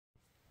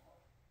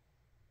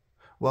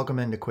Welcome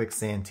into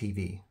Quicksand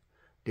TV.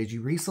 Did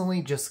you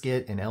recently just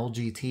get an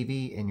LG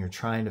TV and you're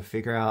trying to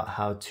figure out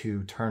how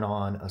to turn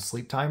on a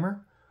sleep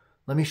timer?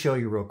 Let me show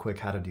you real quick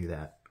how to do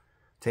that.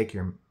 Take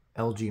your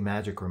LG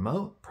Magic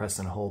Remote, press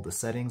and hold the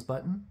settings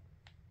button.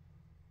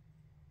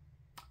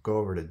 Go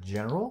over to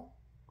General,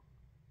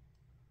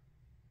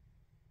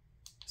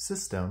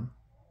 System,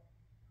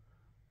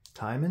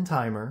 Time and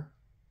Timer,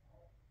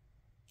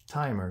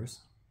 Timers,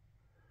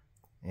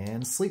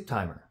 and Sleep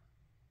Timer.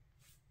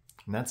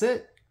 And that's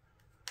it.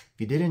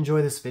 If you did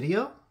enjoy this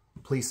video,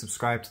 please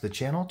subscribe to the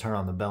channel, turn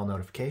on the bell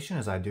notification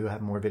as I do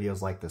have more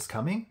videos like this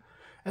coming,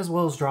 as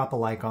well as drop a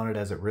like on it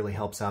as it really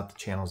helps out the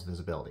channel's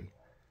visibility.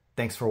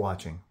 Thanks for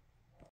watching.